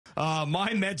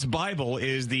My Mets Bible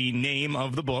is the name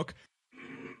of the book.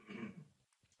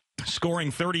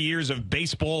 Scoring 30 years of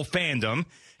baseball fandom.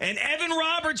 And Evan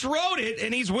Roberts wrote it,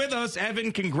 and he's with us.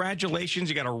 Evan, congratulations.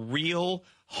 You got a real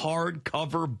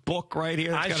hardcover book right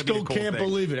here. I still can't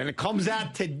believe it. And it comes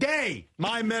out today.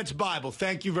 My Mets Bible.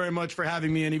 Thank you very much for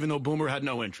having me in, even though Boomer had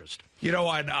no interest. You know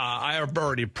what? I have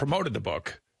already promoted the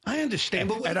book. I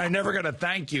understand. And I never got to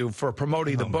thank you for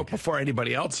promoting the book before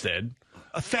anybody else did.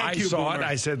 Thank you, I saw Boomer. it.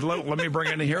 I said, let me bring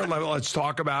it in here. Let's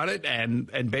talk about it.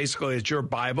 And basically, it's your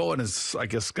Bible, and it's, I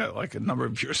guess, got like a number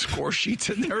of your score sheets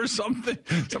in there or something,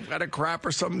 some kind of crap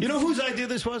or something. You know whose idea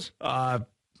this was?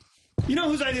 You know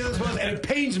whose idea this was? And it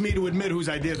pains me to admit whose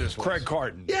idea this was. Craig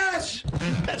Carton. Yes!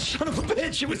 That son of a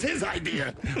bitch. It was his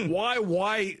idea. Why?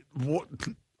 What?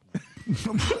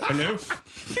 Hello?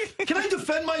 Can I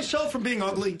defend myself from being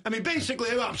ugly? I mean, basically,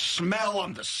 I'm smell,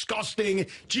 I'm disgusting.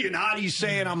 Giannotti's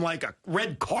saying I'm like a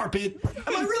red carpet.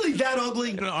 Am I really that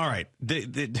ugly? All right. You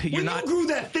grew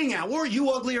that thing out, were you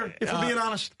uglier, if we're being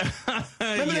honest?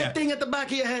 Remember that thing at the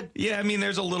back of your head? Yeah, I mean,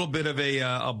 there's a little bit of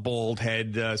a bald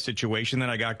head situation that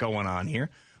I got going on here.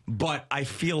 But I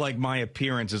feel like my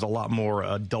appearance is a lot more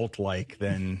adult-like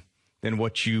than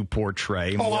what you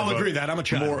portray. I'll agree that. I'm a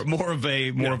child. More of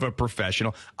a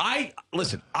professional. I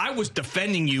was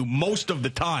defending you most of the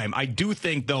time. I do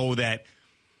think, though, that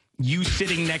you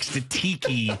sitting next to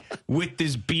Tiki with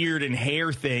this beard and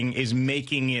hair thing is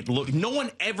making it look. No one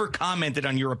ever commented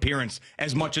on your appearance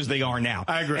as much as they are now.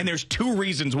 I agree. And there's two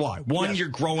reasons why. One, you're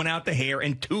growing out the hair,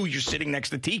 and two, you're sitting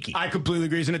next to Tiki. I completely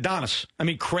agree. He's an Adonis. I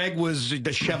mean, Craig was a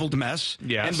disheveled mess,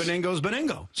 and Beningo's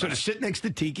Beningo. So to sit next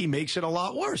to Tiki makes it a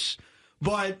lot worse.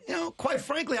 But, quite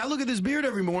frankly, I look at this beard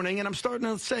every morning, and I'm starting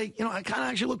to say, I kind of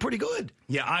actually look pretty good.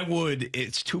 Yeah, I would.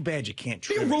 It's too bad you can't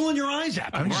trim. You're rolling your eyes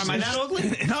at me. Am I that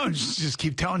ugly? No, just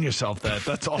keep telling yourself that.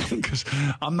 That's all, because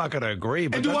I'm not going to agree.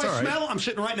 But and do that's I all right. smell? I'm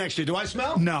sitting right next to you. Do I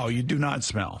smell? No, you do not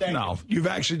smell. Thank you. You've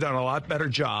actually done a lot better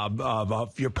job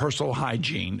of your personal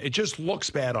hygiene. It just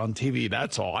looks bad on TV,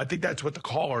 that's all. I think that's what the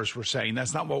callers were saying.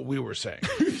 That's not what we were saying.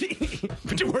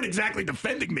 But you weren't exactly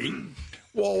defending me.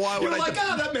 Well, why would You're like,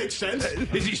 that makes sense.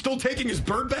 Is he still taking his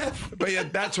bird bath? But yeah,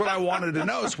 that's what I wanted to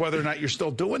know, is whether or not you're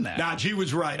still doing that. Nah, G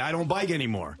was right. I don't bike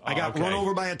anymore. I got run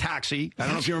over by a taxi. I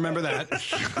don't know if you remember that.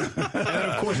 And then,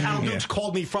 of course, Al Dukes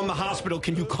called me from the hospital.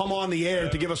 Can you come on the air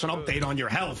to give us an update on your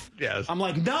health? Yes. I'm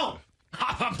like, no.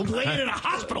 I'm laying in a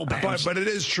hospital bed. But it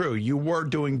is true. You were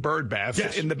doing bird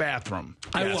baths in the bathroom.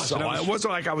 I was. So it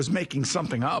wasn't like I was making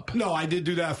something up. No, I did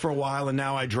do that for a while, and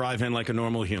now I drive in like a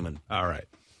normal human. All right.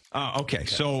 Okay,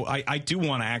 so I do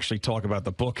want to actually talk about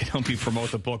the book and help you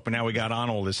promote the book, but now we got on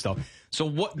all this stuff. So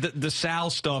what the Sal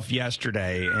stuff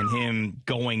yesterday and him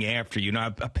going after you.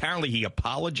 Now, apparently he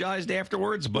apologized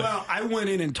afterwards. But well, I went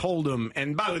in and told him,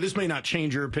 and by the way, this may not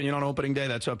change your opinion on opening day.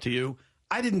 That's up to you.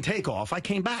 I didn't take off. I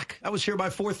came back. I was here by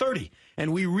 4:30,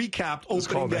 and we recapped opening day. It's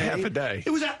called a half a day. It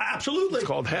was absolutely. It's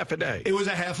called half a day. It was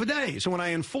a half a day. So when I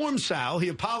informed Sal, he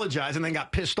apologized and then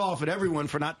got pissed off at everyone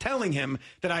for not telling him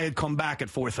that I had come back at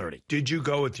 4:30. Did you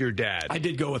go with your dad? I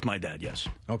did go with my dad, yes.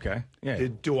 Okay. Yeah.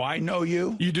 Do I know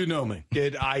you? You do know me.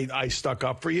 Did I stuck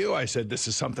up for you? I said this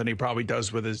is something he probably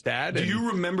does with his dad. Do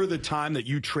you remember the time that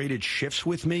you traded shifts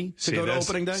with me to go to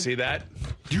opening day? See that?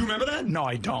 Do you remember that? No,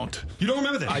 I don't. You don't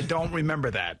remember that? I don't remember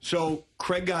that. So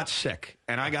Craig got sick,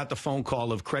 and I got the phone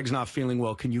call of Craig's not feeling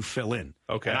well. Can you fill in?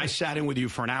 Okay. And I sat in with you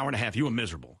for an hour and a half. You were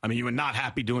miserable. I mean, you were not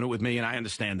happy doing it with me, and I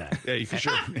understand that. Yeah, you can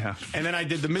sure. Yeah. And then I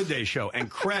did the midday show, and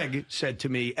Craig said to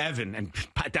me, Evan, and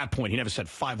at that point, he never said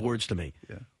 5 words to me.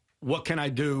 Yeah. What can I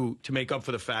do to make up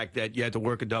for the fact that you had to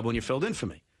work a double and you filled in for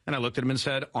me? And I looked at him and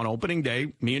said, on opening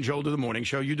day, me and Joel do the morning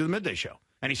show, you do the midday show.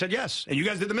 And he said yes. And you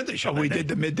guys did the midday show. We did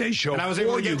the midday show. And I was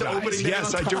able to get to opening day.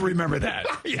 Yes, I do remember that.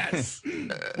 Yes.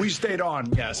 We stayed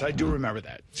on. Yes, I do remember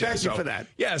that. Thank you for that.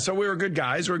 Yeah, so we were good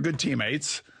guys. We were good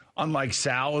teammates. Unlike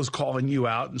Sal is calling you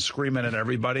out and screaming at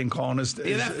everybody and calling us.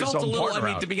 Yeah, that felt a little. I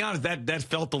mean, to be honest, that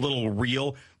felt a little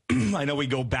real. I know we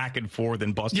go back and forth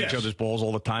and bust each other's balls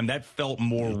all the time. That felt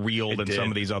more real than some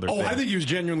of these other things. I think he was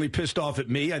genuinely pissed off at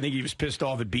me. I think he was pissed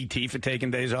off at BT for taking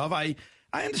days off. I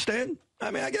understand. I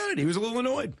mean, I got it. He was a little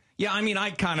annoyed. Yeah, I mean, I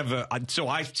kind of so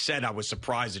I said I was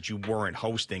surprised that you weren't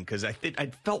hosting because I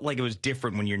felt like it was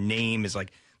different when your name is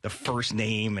like the first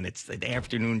name and it's the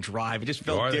afternoon drive. It just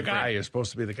felt different. The guy. You're supposed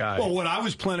to be the guy. Well, what I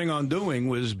was planning on doing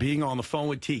was being on the phone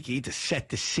with Tiki to set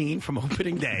the scene from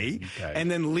opening day and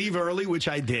then leave early, which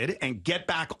I did, and get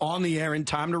back on the air in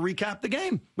time to recap the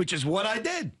game, which is what I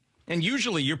did. And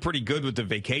usually you're pretty good with the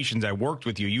vacations. I worked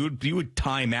with you. You would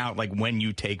time out like when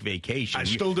you take vacation. I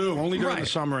still do, only during the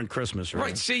summer and Christmas.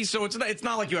 Right. See, so it's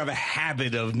not like you have a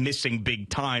habit of missing big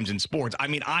times in sports. I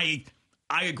mean, I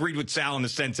I agreed with Sal in the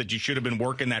sense that you should have been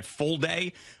working that full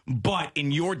day. But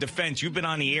in your defense, you've been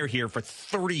on the air here for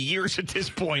 30 years at this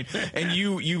point, and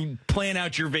you plan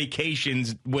out your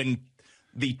vacations when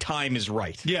the time is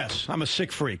right. Yes, I'm a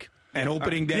sick freak. And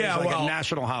opening day is like a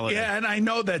national holiday. Yeah, and I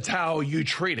know that's how you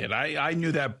treat it. I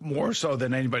knew that more so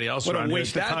than anybody else. What a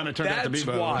waste of time it turned out to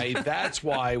be. That's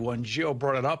why when Gio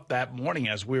brought it up that morning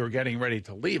as we were getting ready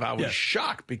to leave, I was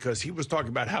shocked because he was talking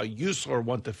about how Usler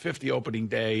went to 50 opening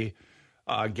day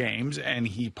games, and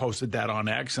he posted that on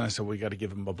X, and I said, we got to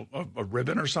give him a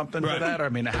ribbon or something for that. I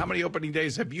mean, how many opening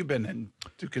days have you been in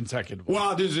consecutively?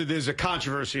 Well, there's a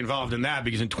controversy involved in that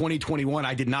because in 2021,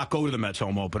 I did not go to the Mets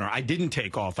home opener. I didn't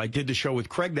take off. I did the show with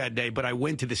Craig that day, but I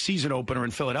went to the season opener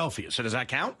in Philadelphia. So does that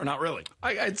count or not really?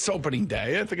 It's opening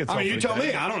day. I think it's opening day. You tell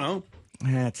me. I don't know.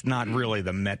 It's not really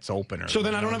the Mets opener. So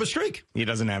then I don't have a streak. He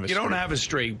doesn't have a streak. You don't have a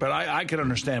streak, but I can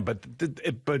understand.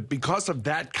 But because of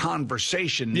that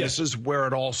conversation, this is where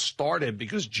it all started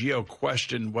because Gio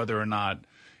questioned whether or not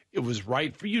it was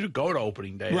right for you to go to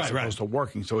opening day as opposed to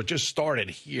working. So it just started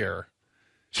here.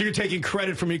 So you're taking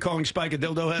credit for me calling Spike a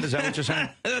dildo head? Is that what you're saying?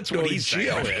 That's what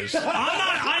Gio is. I'm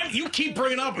not. You keep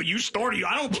bringing up what you started.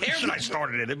 I don't care that I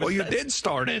started it. Well, you did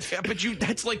start it. Yeah, but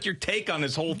that's like your take on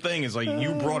this whole thing is like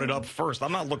you brought it up first.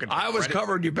 I'm not looking for I was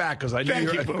covering you back because I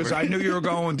knew you were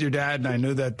going with your dad, and I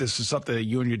knew that this is something that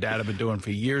you and your dad have been doing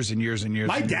for years and years and years.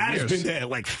 My dad has been to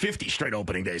like 50 straight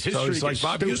opening days. So it's like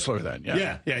Bob Usler then.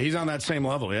 Yeah, he's on that same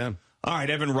level, All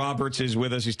right, Evan Roberts is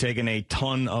with us. He's taken a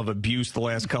ton of abuse the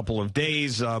last couple of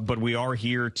days, but we are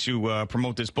here to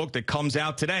promote this book that comes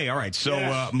out today. All right,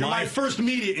 so my first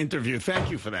media interview.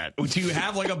 Thank you for that. Do you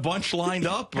have like a bunch lined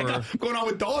up? Or? I'm going on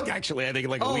with Dog, actually. I think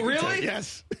like a week or two.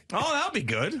 Yes. Oh, that'll be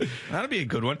good. That'll be a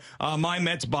good one. My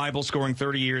Mets Bible, scoring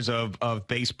 30 years of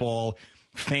baseball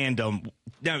fandom.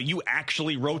 Now, you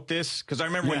actually wrote this? Because I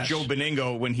remember when Joe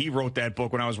Beningo, when he wrote that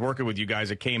book, when I was working with you guys,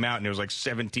 it came out and there was like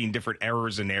 17 different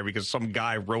errors in there because some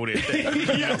guy wrote it that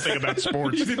knew nothing about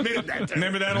sports. You've admitted that.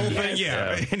 Remember that whole thing?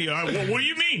 Yeah. And you're like, well, what do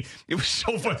you mean? It was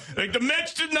so fun. Like, the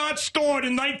Mets did not start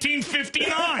in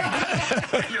 1959.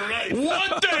 You're right.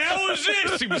 What the hell is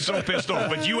this? He was so pissed off.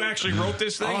 But you actually wrote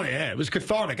this thing? Oh, yeah. It was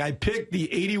cathartic. I picked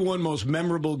the 81 most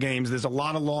memorable games. There's a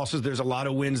lot of losses. There's a lot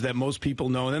of wins that most people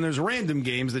know. And then there's random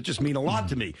games that just mean a lot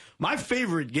to me. My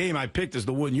favorite game I picked is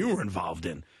the one you were involved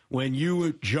in when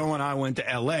you, Joe, and I went to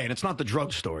L.A., and it's not the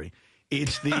drug story.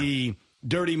 It's the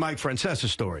Dirty Mike Francesa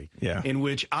story, in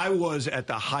which I was at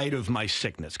the height of my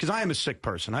sickness, because I am a sick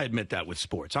person. I admit that with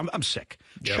sports. I'm sick.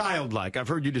 Yep. Childlike. I've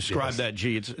heard you describe that,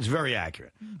 G. It's very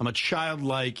accurate. I'm a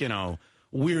childlike,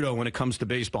 weirdo when it comes to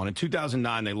baseball. And in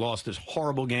 2009, they lost this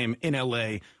horrible game in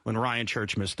L.A. when Ryan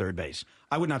Church missed third base.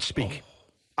 I would not speak.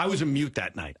 I was a mute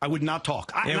that night. I would not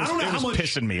talk. It was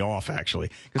pissing me off, actually.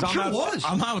 Because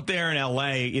I'm out there in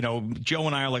L.A., Joe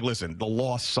and I are like, listen, the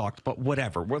loss sucked, but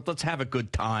whatever. Let's have a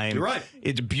good time. You're right.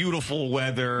 It's beautiful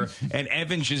weather. And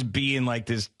Evan's just being like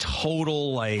this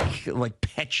total, like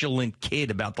petulant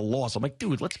kid about the loss. I'm like,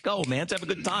 dude, let's go, man. Let's have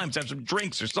a good time. Let's have some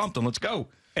drinks or something. Let's go.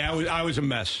 Yeah, I was a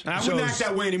mess. And I wouldn't act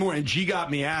that way anymore. And G got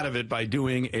me out of it by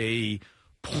doing a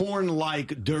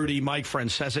porn-like dirty Mike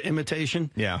Francesa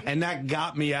imitation. Yeah. And that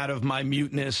got me out of my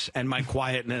muteness and my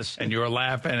quietness. And you were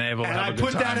laughing and able to have a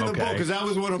good time. And I put that in the book because that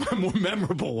was one of my more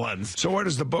memorable ones. So where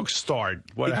does the book start?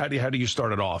 How do you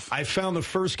start it off? I found the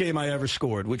first game I ever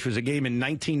scored, which was a game in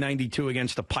 1992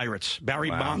 against the Pirates.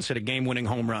 Barry Bonds hit a game-winning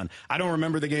home run. I don't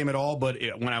remember the game at all, but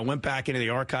when I went back into the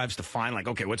archives to find,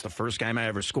 okay, what's the first game I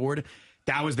ever scored?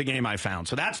 That was the game I found.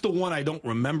 So that's the one I don't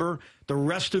remember. The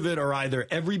rest of it are either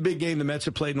every big game the Mets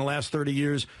have played in the last 30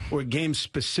 years or games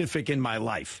specific in my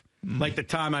life. Like the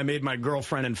time I made my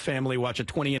girlfriend and family watch a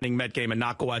 20-inning Met game and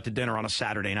not go out to dinner on a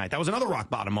Saturday night. That was another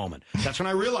rock-bottom moment. That's when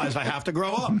I realized I have to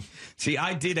grow up. See,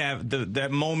 I did have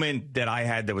that moment that I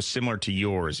had that was similar to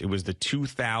yours. It was the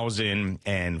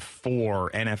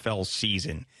 2004 NFL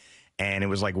season. And it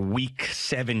was like week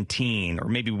 17 or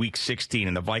maybe week 16,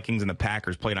 and the Vikings and the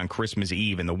Packers played on Christmas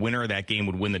Eve, and the winner of that game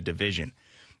would win the division.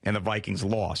 And the Vikings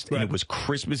lost. Right. And it was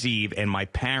Christmas Eve, and I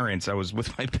was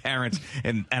with my parents,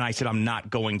 and I said, I'm not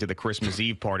going to the Christmas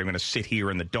Eve party. I'm going to sit here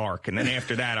in the dark. And then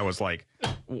after that, I was like,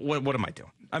 what am I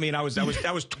doing? I mean, I was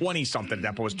 20-something at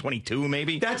that point. I was 22,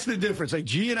 maybe. That's the difference. Like,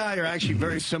 G and I are actually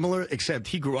very similar, except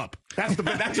he grew up.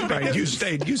 That's right. You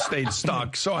stayed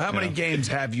stuck. So how many games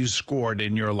have you scored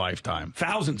in your lifetime?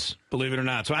 Thousands, believe it or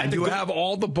not. So do you have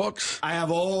all the books? I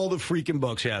have all the freaking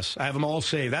books, yes. I have them all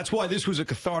saved. That's why this was a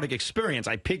cathartic experience.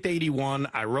 I picked 81.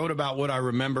 I wrote about what I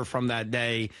remember from that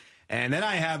day. And then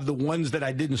I have the ones that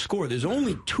I didn't score. There's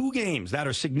only 2 games that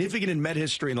are significant in Met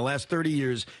history in the last 30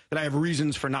 years that I have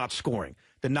reasons for not scoring.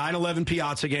 The 9/11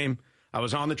 Piazza game. I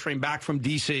was on the train back from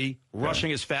D.C.,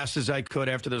 rushing as fast as I could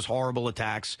after those horrible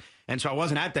attacks. And so I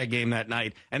wasn't at that game that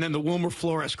night. And then the Wilmer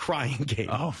Flores crying game.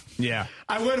 Oh, yeah.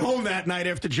 I went home that night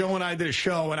after Joe and I did a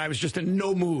show, and I was just in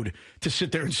no mood to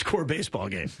sit there and score a baseball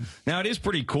game. Now, it is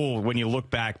pretty cool when you look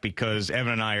back because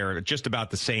Evan and I are just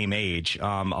about the same age,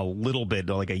 a little bit,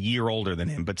 like a year older than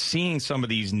him. But seeing some of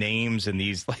these names and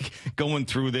these, like, going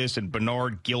through this, and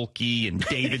Bernard Gilkey and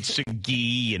David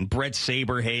Segui and Brett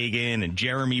Saberhagen and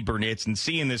Jeremy Burnitz, and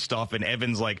seeing this stuff, and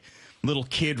Evan's, like, little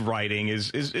kid writing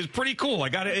is pretty cool. I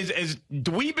got it. As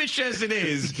dweebish as it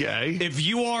is, okay. If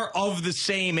you are of the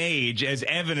same age as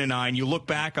Evan and I, and you look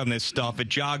back on this stuff, it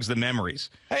jogs the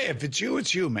memories. Hey, if it's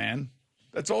you, man.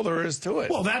 That's all there is to it.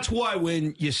 Well, that's why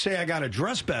when you say I got to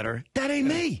dress better, that ain't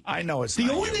me. I know it's the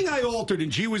not only you. thing I altered,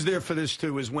 and G was there for this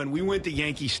too, is when we went to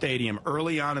Yankee Stadium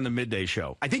early on in the midday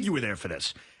show. I think you were there for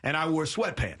this. And I wore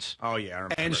sweatpants. Oh, yeah. I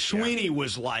remember. And Sweeney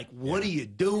was like, what are you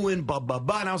doing? Blah, blah,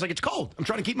 blah. And I was like, it's cold. I'm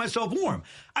trying to keep myself warm.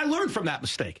 I learned from that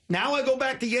mistake. Now I go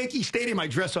back to Yankee Stadium. I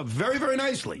dress up very, very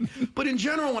nicely. But in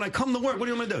general, when I come to work, what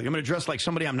do you want me to do? You want me to dress like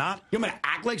somebody I'm not? You want me to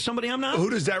act like somebody I'm not? Who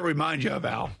does that remind you of,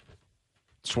 Al?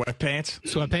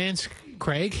 Sweatpants?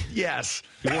 Craig? Yes.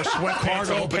 You wore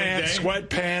sweatpants pants,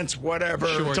 sweatpants, whatever.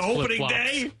 Shorts, It's opening flip-flops.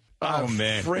 day? Oh,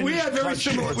 man. We had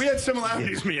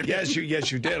similarities, me and Yes,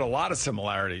 you did. A lot of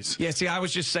similarities. Yeah, see, I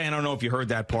was just saying, I don't know if you heard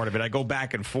that part of it. I go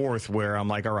back and forth where I'm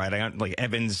like, all right, I got, like,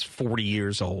 Evan's 40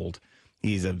 years old.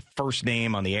 He's a first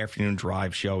name on the afternoon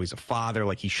drive show. He's a father.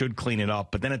 Like, he should clean it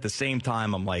up. But then at the same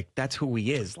time, I'm like, that's who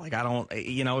he is. Like, I don't,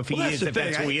 you know, if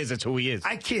that's who he is, it's who he is.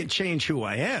 I can't change who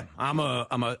I am. I'm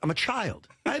a child.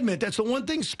 I admit that's the one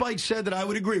thing Spike said that I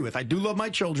would agree with. I do love my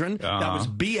children. That was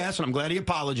BS, and I'm glad he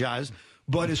apologized.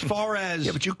 But as far as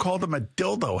Yeah, but you called him a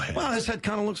dildo head. well, his head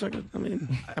kind of looks like I mean,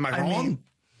 am I wrong? mean,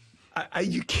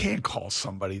 you can't call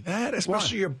somebody that,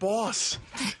 especially your boss.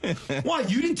 Why?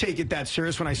 You didn't take it that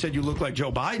serious when I said you look like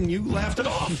Joe Biden. You laughed it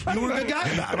off. You were a good guy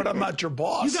about it. But I'm not your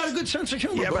boss. You got a good sense of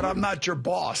humor. Yeah, but Boomer. I'm not your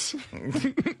boss.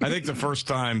 I think the first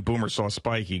time Boomer saw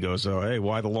Spike, he goes, oh, hey,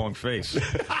 why the long face?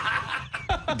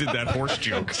 Did that horse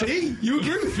joke. See, you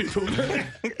agree with me, Boomer.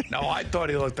 No, I thought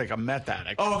he looked like a meth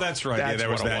addict. Oh, that's right. That's yeah, there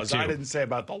was what it that, was. too. I didn't say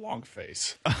about the long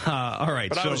face. All right.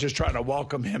 But so I was just trying to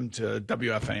welcome him to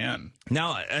WFAN.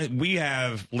 now we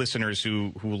have listeners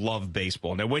who love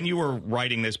baseball. Now, when you were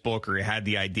writing this book or you had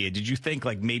the idea, did you think,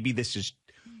 like, maybe this is,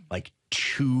 like,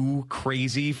 too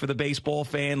crazy for the baseball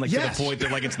fan? Like, Yes. to the point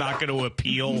that, like, it's not going to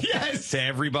appeal Yes. to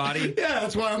everybody? Yeah,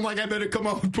 that's why I'm like, I better come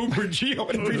up with Boomer and Gio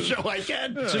in every show I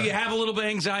can. So you have a little bit of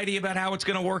anxiety about how it's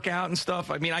going to work out and stuff?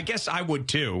 I mean, I guess I would,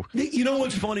 too. You know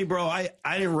what's funny, bro? I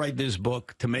didn't write this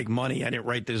book to make money. I didn't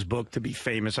write this book to be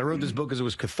famous. I wrote this book because it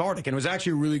was cathartic, and it was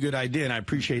actually a really good idea, and I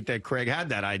appreciate that Craig had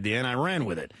that idea, and I ran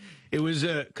with it. It was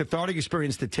a cathartic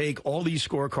experience to take all these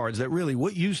scorecards that really,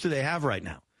 what use do they have right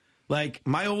now? Like,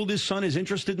 my oldest son is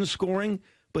interested in scoring,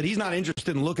 but he's not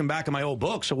interested in looking back at my old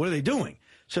book, so what are they doing?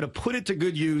 So to put it to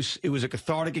good use, it was a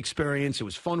cathartic experience. It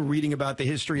was fun reading about the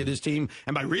history of this team.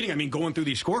 And by reading, I mean going through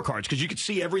these scorecards, because you could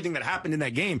see everything that happened in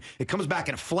that game. It comes back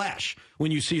in a flash when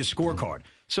you see a scorecard.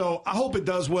 So I hope it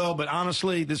does well, but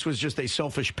honestly, this was just a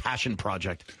selfish passion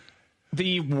project.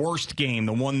 The worst game,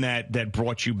 the one that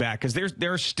brought you back, because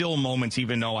there are still moments,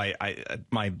 even though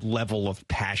my level of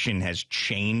passion has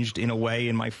changed in a way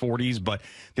in my 40s, but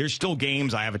there's still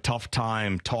games I have a tough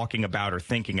time talking about or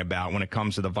thinking about when it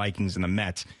comes to the Vikings and the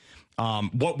Mets.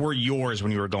 What were yours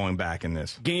when you were going back in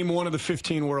this? Game 1 of the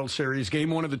 15 World Series,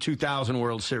 Game 1 of the 2000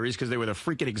 World Series, because they were the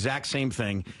freaking exact same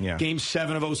thing. Yeah. Game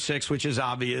 7 of 06, which is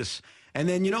obvious. And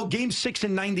then, Game 6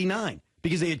 in 99.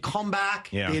 Because they had come back,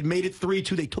 Yeah. they had made it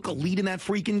 3-2. They took a lead in that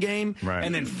freaking game. Right.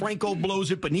 And then Franco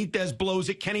blows it, Benitez blows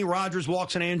it, Kenny Rogers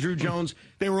walks in Andrew Jones.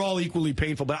 They were all equally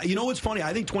painful. But you know what's funny?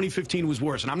 I think 2015 was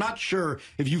worse. And I'm not sure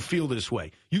if you feel this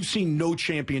way. You've seen no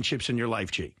championships in your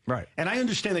life, G. Right. And I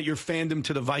understand that your fandom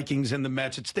to the Vikings and the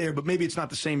Mets, it's there, but maybe it's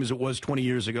not the same as it was 20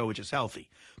 years ago, which is healthy.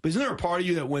 But isn't there a part of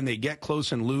you that when they get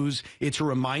close and lose, it's a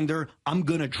reminder, I'm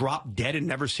going to drop dead and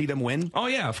never see them win? Oh,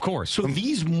 yeah, of course. So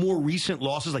these more recent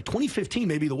losses, like 2015,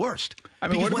 may be the worst. I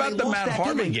mean, Because what when about they the lost Matt that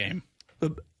Harvey game?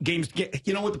 game? Games,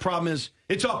 you know what the problem is?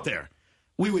 It's up there.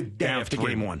 We were down after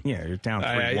game 1. Yeah, you're down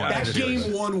 3-1. That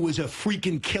game 1 was a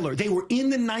freaking killer. They were in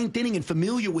the 9th inning, and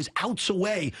Familia was outs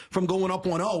away from going up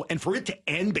 1-0. And for it to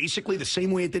end basically the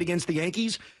same way it did against the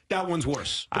Yankees, that one's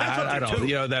worse. But that's up I there, don't.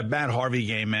 too. That Matt Harvey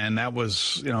game, man. That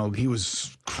was, he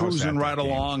was cruising right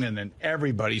along, and then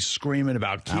everybody screaming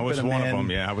about keeping him in. I was one of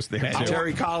them. Yeah, I was there. And too.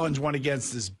 Terry Collins went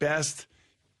against his best.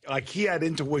 Like, he had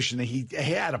intuition that he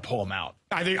had to pull him out.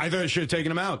 I thought I should have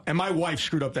taken him out. And my wife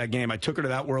screwed up that game. I took her to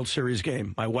that World Series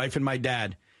game, my wife and my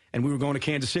dad. and we were going to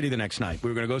Kansas City the next night. We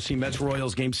were going to go see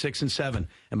Mets-Royals Game 6 and 7.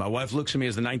 And my wife looks at me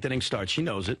as the ninth inning starts. She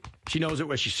knows it. She knows it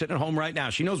where she's sitting at home right now.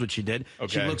 She knows what she did.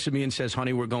 Okay. She looks at me and says,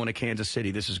 honey, we're going to Kansas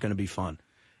City. This is going to be fun.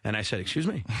 And I said, excuse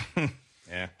me?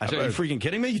 Yeah. I said, are you freaking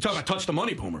kidding me? You talking about touch the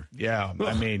money, Boomer. Yeah,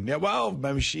 I mean, well,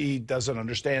 maybe she doesn't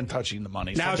understand touching the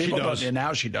money. Now she does.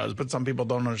 Now she does, but some people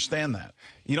don't understand that.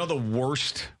 You know, the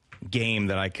worst game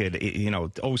that I could,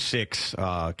 06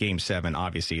 Game 7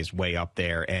 obviously is way up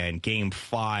there, and Game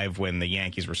 5 when the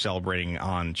Yankees were celebrating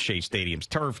on Shea Stadium's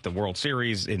turf, the World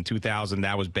Series in 2000,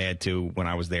 that was bad too when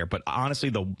I was there. But honestly,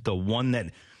 the one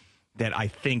that I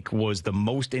think was the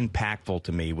most impactful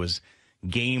to me was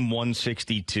Game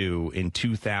 162 in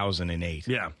 2008.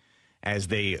 Yeah. As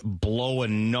they blow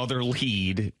another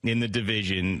lead in the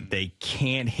division, they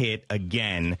can't hit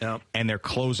again, and they're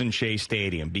closing Shea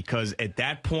Stadium. Because at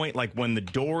that point, like when the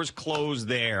doors closed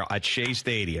there at Shea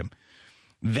Stadium,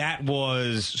 that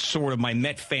was sort of, my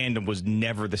Met fandom was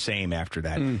never the same after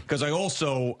that. Because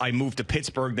I moved to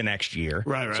Pittsburgh the next year.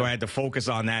 Right. So I had to focus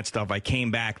on that stuff. I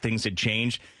came back, things had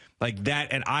changed. Like that,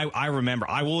 and I remember,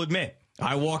 I will admit,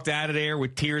 I walked out of there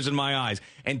with tears in my eyes.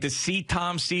 And to see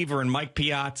Tom Seaver and Mike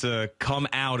Piazza come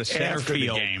out of center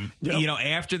field,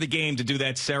 after the game to do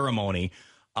that ceremony,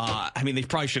 I mean, they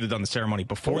probably should have done the ceremony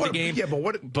before the game. Yeah,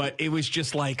 but it was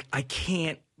just like, I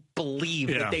can't believe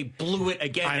that they blew it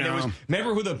again. And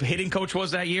remember who the hitting coach was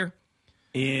that year?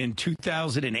 In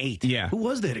 2008. Yeah. Who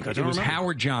was the hitting coach? It was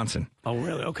Howard Johnson. Oh,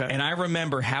 really? Okay. And I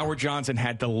remember Howard Johnson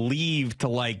had to leave to,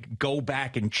 like, go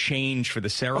back and change for the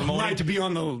ceremony. Right, to be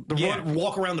on the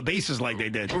walk around the bases like they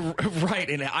did. Right,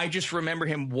 and I just remember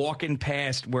him walking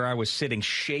past where I was sitting,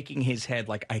 shaking his head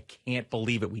like, I can't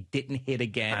believe it. We didn't hit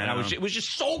again. And it was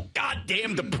just so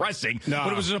goddamn depressing. No.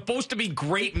 But it was supposed to be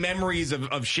great memories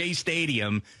of Shea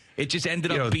Stadium. It just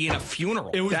ended up being a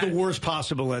funeral. It was the worst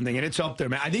possible ending, and it's up there,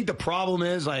 man. I think the problem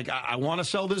is, like, I want to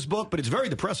sell this book, but it's very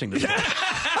depressing, this book.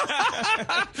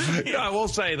 I will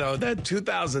say, though, that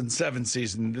 2007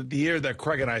 season, the year that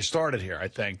Craig and I started here, I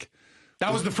think.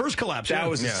 That was the first collapse. That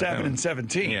was the 7 and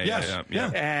 17.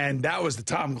 Yeah. And that was the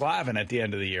Tom Glavine at the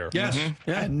end of the year. Yes.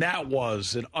 Yeah. And that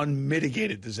was an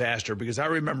unmitigated disaster because I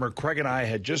remember Craig and I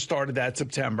had just started that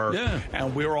September. Yeah.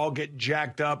 And we were all getting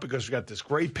jacked up because we got this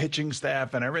great pitching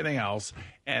staff and everything else.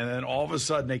 And then all of a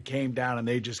sudden they came down and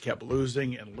they just kept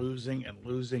losing and losing and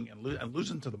losing and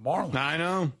losing to the Marlins. I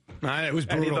know. It was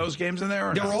brutal. Any of those games in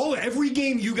there? They're all, every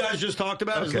game you guys just talked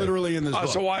about is literally in this book.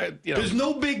 So there's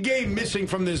no big game missing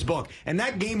from this book. And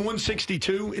that game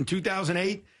 162 in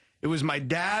 2008, it was my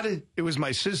dad, it was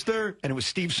my sister, and it was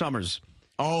Steve Summers.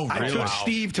 Oh, I took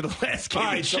Steve to the last game. All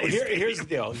right, so here's the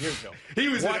deal. He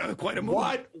was quite a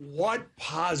movie. What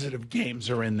positive games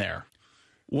are in there?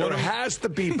 There has to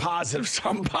be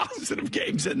some positive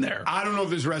games in there. I don't know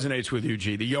if this resonates with you,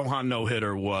 G. The Johan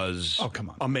no-hitter was come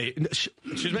on. Amazing.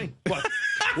 Excuse me? What?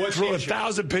 What's threw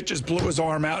 1,000 pitches, blew his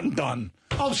arm out, and done.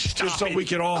 Oh, stop Just so we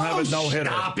can all have a no-hitter.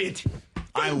 Stop it.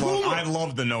 I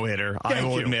love the no-hitter. I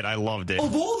will admit I loved it.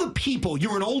 Of all the people,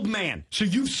 you're an old man, so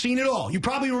you've seen it all. You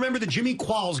probably remember the Jimmy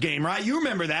Qualls game, right? You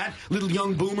remember that. Little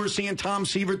young Boomer seeing Tom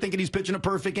Seaver thinking he's pitching a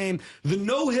perfect game. The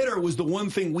no-hitter was the one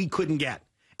thing we couldn't get.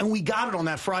 And we got it on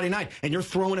that Friday night, and you're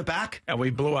throwing it back? And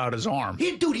we blew out his arm.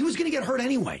 Dude, he was going to get hurt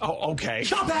anyway. Oh, okay.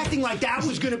 Stop acting like that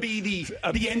was going to be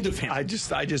the end of him. I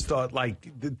just thought,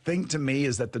 like, the thing to me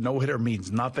is that the no-hitter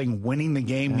means nothing. Winning the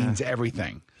game means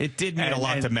everything. It did mean a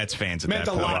lot to Mets fans at that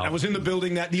point. Meant a lot. I was in the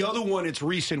building. The other one, it's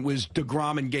recent, was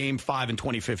DeGrom in Game 5 in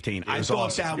 2015. I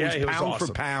thought that was pound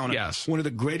for pound. Yes. One of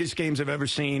the greatest games I've ever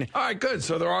seen. All right, good.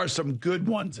 So there are some good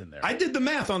ones in there. I did the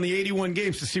math on the 81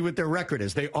 games to see what their record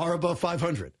is. They are above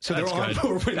 500. So they're on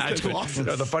more wins than losses.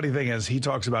 The funny thing is, he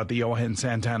talks about the Johan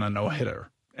Santana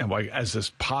no-hitter and like as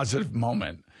this positive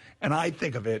moment. And I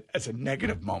think of it as a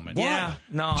negative moment. Yeah.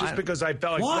 No. Just because I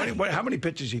felt like, how many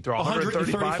pitches he threw?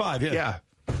 135? Yeah.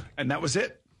 And that was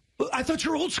it? I thought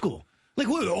you were old school. Like,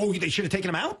 what, they should have taken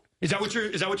him out? Is that what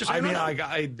you're saying? I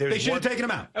mean, they should have taken him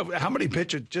out. How many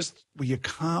pitches? Just will you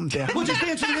calm down? Well, just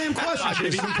answer the damn question. Should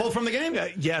have even pulled from the game?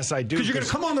 Yes, I do. Because you're going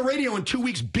to come on the radio in 2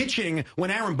 weeks bitching when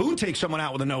Aaron Boone takes someone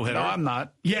out with a no-hitter. No, I'm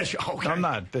not. Yes, okay. I'm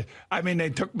not. I mean, they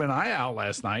took Minaya out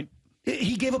last night.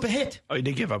 He gave up a hit. Oh, he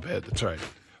did give up a hit. That's right.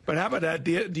 But how about that?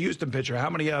 The Houston pitcher, how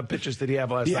many pitches did he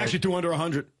have last night? He actually threw under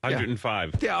 100.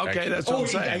 105. Yeah, okay, actually. that's what I'm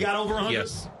saying. He got over 100?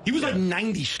 Yes. He was like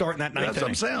 90 starting that night. That's what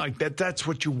I'm saying. Like that's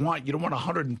what you want. You don't want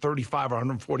 135 or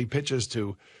 140 pitches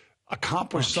to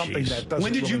accomplish something that doesn't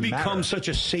When did you really become matter. such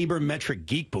a sabermetric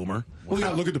geek, Boomer? Well, yeah,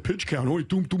 look at the pitch count. Oh, he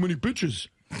threw too many pitches.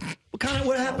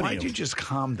 What happened? Why'd you just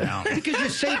calm down? Because you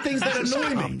say things that annoy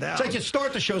me. Calm down. It's like you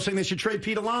start the show saying they should trade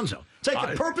Pete Alonso. It's like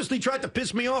they purposely tried to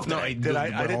piss me off. No,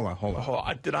 Hold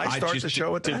on. Did I start the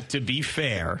show with that? To be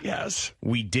fair, yes,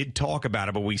 we did talk about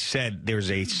it, but we said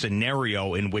there's a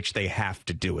scenario in which they have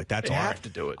to do it. That's all. They have to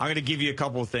do it. I'm going to give you a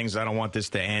couple of things. I don't want this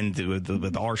to end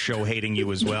with our show hating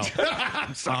you as well.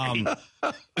 I'm sorry.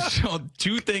 So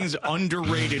 2 things,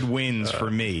 underrated wins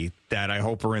for me that I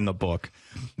hope are in the book.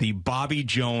 The Bobby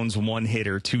Jones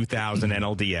one-hitter 2000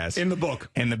 NLDS. In the book.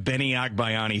 And the Benny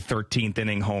Agbayani 13th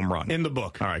inning home run. In the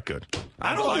book. All right, good.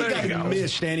 I don't think I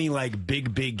missed any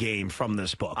big game from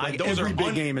this book. Like, those every are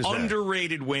big game is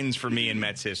underrated wins for me in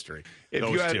Mets history.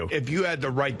 If you had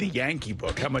to write the Yankee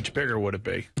book, how much bigger would it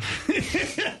be?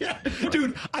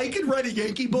 Dude, I could write a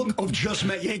Yankee book of just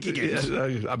Met Yankee games.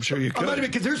 Yes, I'm sure you could.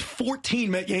 Because there's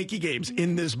 14 Met Yankee games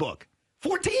in this book.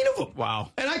 14 of them.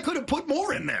 Wow. And I could have put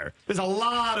more in there. There's a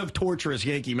lot of torturous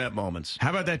Yankee Met moments.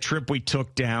 How about that trip we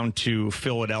took down to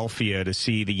Philadelphia to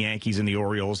see the Yankees and the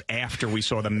Orioles after we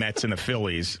saw the Mets and the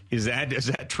Phillies? Is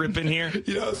that trip in here?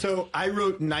 So I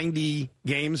wrote 90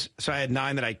 games, so I had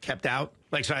 9 that I kept out.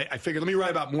 So I figured, let me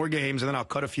write about more games, and then I'll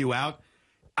cut a few out.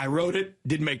 I wrote it,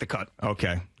 didn't make the cut.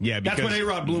 Okay. Yeah, because that's when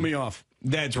A-Rod blew me off.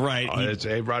 That's right.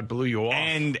 A-Rod blew you off.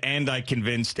 And I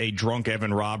convinced a drunk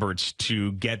Evan Roberts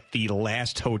to get the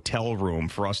last hotel room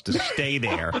for us to stay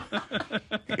there.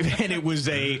 And it was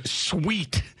a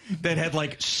suite that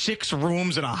had 6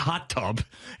 rooms and a hot tub.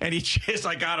 And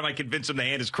I convinced him to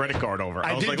hand his credit card over.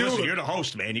 I was like, listen, you're the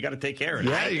host, man. You got to take care of it.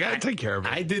 Yeah, you got to take care of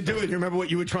it. I did do it. You remember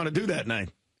what you were trying to do that night?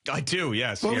 I do,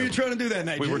 yes. What were you trying to do that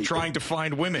night? We were trying to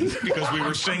find women because we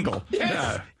were single.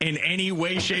 Yes. In any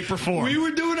way, shape, or form. We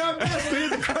were doing our best. We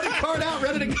had the credit card out,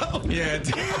 ready to go. Yeah.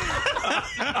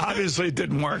 Obviously, it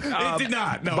didn't work. It did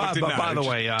not. No, it did not. By the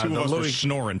way, two of us were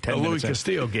snoring 10 the minutes Louis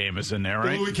Castillo game is in there,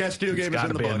 right? The Louis Castillo game is in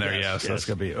the book. There, yes. That's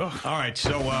going to be. All right.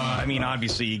 So,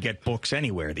 obviously, you get books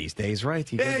anywhere these days, right?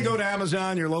 Go to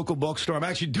Amazon, your local bookstore. I'm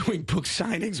actually doing book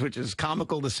signings, which is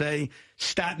comical to say.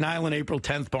 Staten Island, April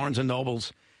 10th, Barnes &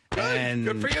 Noble's. And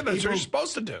good for you. That's what you're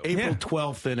supposed to do. April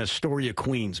 12th in Astoria,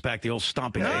 Queens, back the old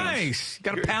stomping days. Nice.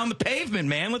 Got to pound the pavement,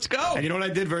 man. Let's go. And you know what I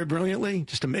did very brilliantly?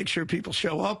 Just to make sure people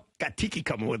show up, got Tiki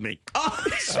coming with me. Oh,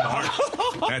 smart.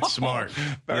 That's smart.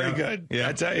 Very good. Yeah.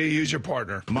 That's how you use your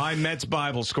partner. My Mets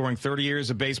Bible, scoring 30 years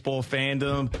of baseball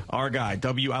fandom. Our guy,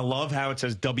 I love how it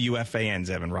says WFAN's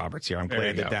Evan Roberts here. I'm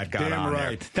glad that got on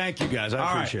right. there. Thank you, guys.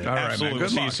 I appreciate it. All right, absolutely. Man. We'll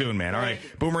see you soon, man. All right.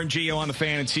 Boomer and Gio on the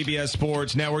Fan and CBS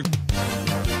Sports Network.